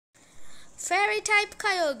Fairy type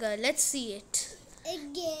kyogre. Let's see it.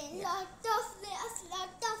 Again, Yeah.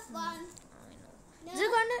 lot of fun. I know.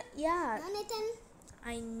 They're gonna, yeah. No, Nathan.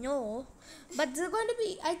 I know, but they're going to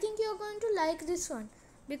be. I think you're going to like this one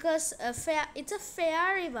because it's a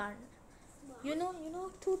fairy one. Wow. You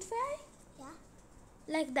know, tooth fairy. Yeah.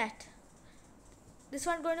 Like that. This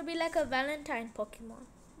one going to be like a Valentine Pokemon.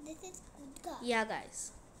 This is good girl. Yeah,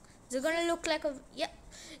 guys. They're gonna look like a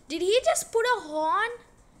Did he just put a horn?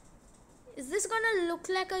 Is this gonna look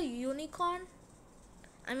like a unicorn?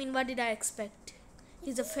 I mean, what did I expect?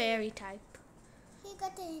 He's a fairy type. He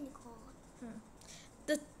got a unicorn.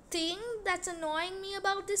 The thing that's annoying me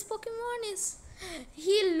about this Pokemon is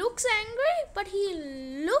he looks angry, but he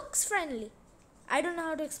looks friendly. I don't know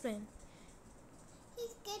how to explain.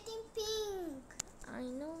 He's getting pink. I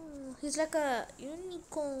know. He's like a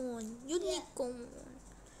unicorn.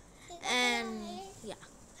 And yeah.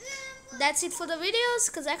 That's it for the videos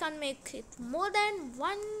because I can't make it more than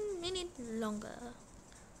 1 minute longer.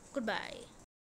 Goodbye.